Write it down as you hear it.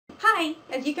Hi!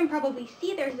 As you can probably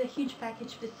see, there's a huge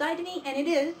package beside me, and it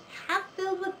is half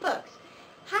filled with books,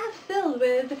 half filled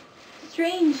with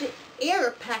strange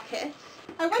air packets.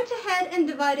 I went ahead and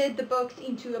divided the books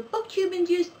into a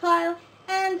booktube-induced pile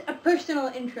and a personal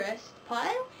interest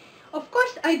pile. Of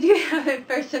course, I do have a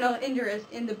personal interest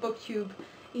in the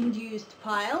booktube-induced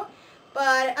pile,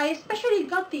 but I especially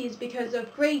got these because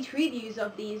of great reviews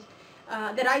of these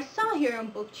that I saw here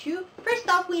on BookTube. First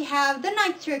off, we have The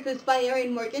Night Circus by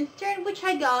Erin Morgenstern, which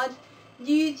I got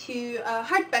due to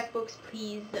Hardback Books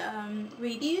Please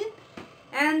review.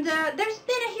 And there's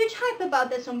been a huge hype about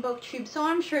this on BookTube, so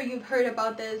I'm sure you've heard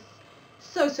about this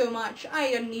so much.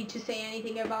 I don't need to say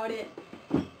anything about it.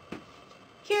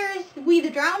 Here's We the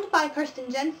Drowned by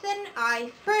Kirsten Jensen.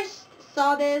 I first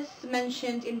saw this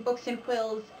mentioned in Books and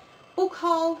Quill's book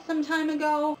haul some time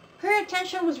ago. Her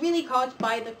attention was really caught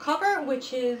by the cover,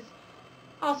 which is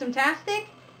awesome-tastic,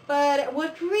 but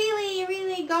what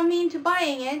really got me into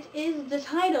buying it is the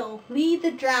title, We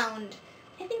the Drowned.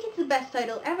 I think it's the best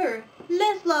title ever.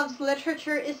 Liz Love's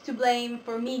Literature is to blame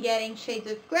for me getting Shades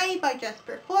of Grey by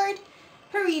Jasper Fforde.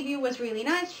 Her review was really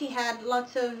nice. She had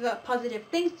lots of positive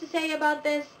things to say about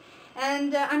this,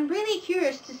 and I'm really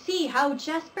curious to see how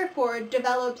Jasper Fforde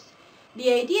develops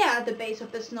the idea at the base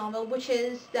of this novel, which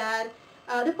is that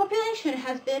the population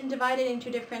has been divided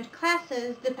into different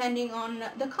classes depending on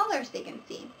the colors they can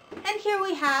see. And here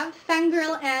we have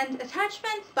Fangirl and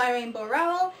Attachments by Rainbow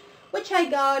Rowell, which I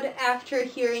got after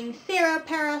hearing Sarah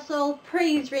Parasol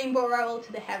praise Rainbow Rowell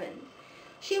to the heavens.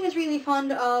 She was really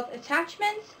fond of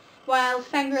Attachments, while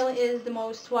Fangirl is the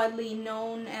most widely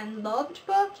known and loved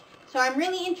book. So I'm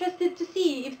really interested to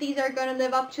see if these are going to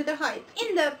live up to the hype.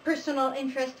 In the personal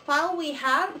interest file, we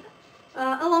have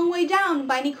A Long Way Down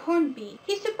by Nick Hornby.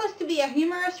 He's supposed to be a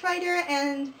humorous writer,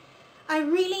 and I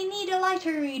really need a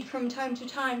lighter read from time to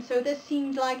time, so this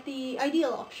seemed like the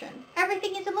ideal option.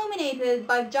 Everything is Illuminated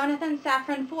by Jonathan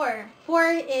Safran Foer.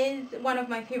 Foer is one of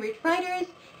my favorite writers,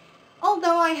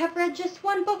 although I have read just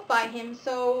one book by him,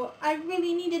 so I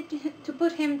really needed to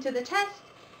put him to the test,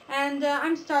 and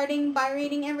I'm starting by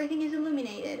reading Everything is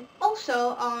Illuminated.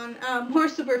 Also, on a more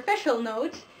superficial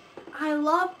note, I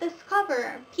love this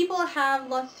cover. People have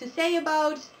lots to say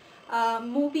about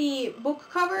movie book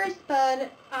covers,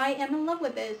 but I am in love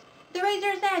with this. The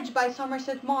Razor's Edge by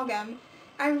Somerset Maugham.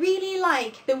 I really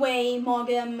like the way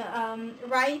Maugham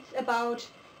writes about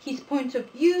his point of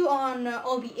view on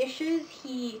all the issues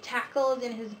he tackles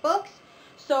in his books.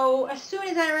 So as soon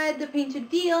as I read The Painted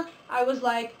Veil, I was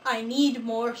like, I need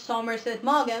more Somerset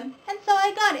Maugham, and so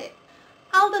I got it.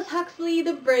 Aldous Huxley,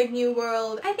 The Brave New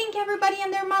World. I think everybody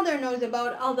and their mother knows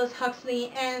about Aldous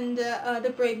Huxley and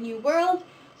The Brave New World,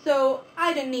 so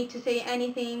I don't need to say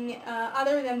anything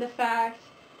other than the fact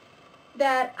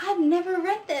that I've never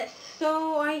read this,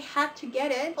 so I had to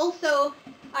get it. Also,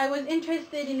 I was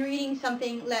interested in reading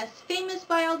something less famous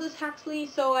by Aldous Huxley,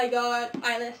 so I got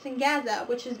Eyeless and Gaza,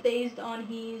 which is based on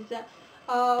his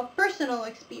personal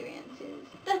experiences.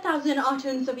 The Thousand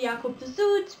Autumns of Jacob de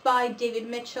Zoet by David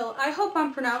Mitchell. I hope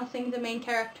I'm pronouncing the main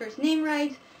character's name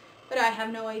right, but I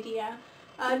have no idea.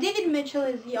 David Mitchell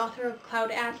is the author of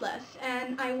Cloud Atlas,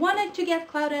 and I wanted to get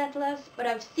Cloud Atlas, but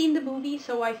I've seen the movie,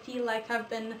 so I feel like I've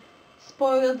been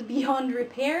spoiled beyond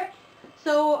repair,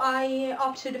 so I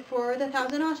opted for The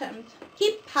Thousand Autumns.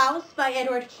 Keep House by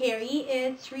Edward Carey.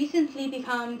 It's recently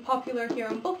become popular here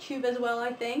on BookTube as well,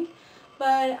 I think,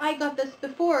 but I got this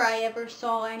before I ever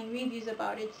saw any reviews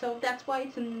about it, so that's why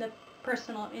it's in the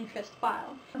personal interest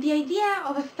file. The idea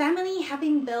of a family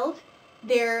having built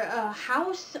their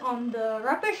house on the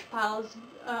rubbish piles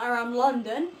around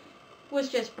London was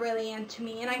just brilliant to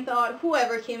me, and I thought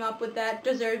whoever came up with that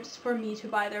deserves for me to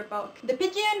buy their book. The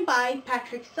Pigeon by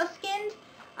Patrick Suskind.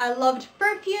 I loved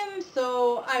Perfume,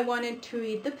 so I wanted to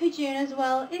read The Pigeon as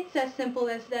well. It's as simple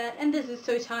as that, and this is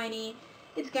so tiny.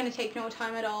 It's gonna take no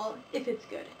time at all if it's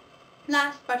good.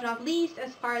 Last but not least,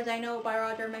 As Far as I Know by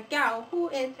Roger McGough, who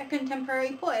is a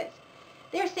contemporary poet.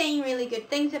 They're saying really good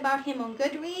things about him on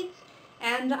Goodreads,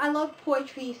 and I love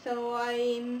poetry, so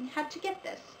I had to get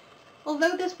this.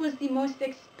 Although this was the most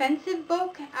expensive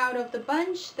book out of the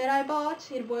bunch that I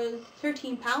bought, it was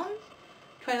 £13,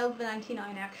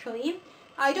 $12.99 actually.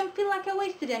 I don't feel like I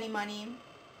wasted any money,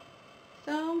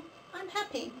 so I'm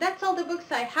happy. That's all the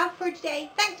books I have for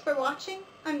today. Thanks for watching.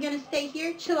 I'm gonna stay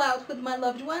here, chill out with my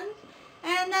loved ones,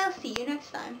 and I'll see you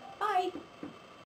next time. Bye!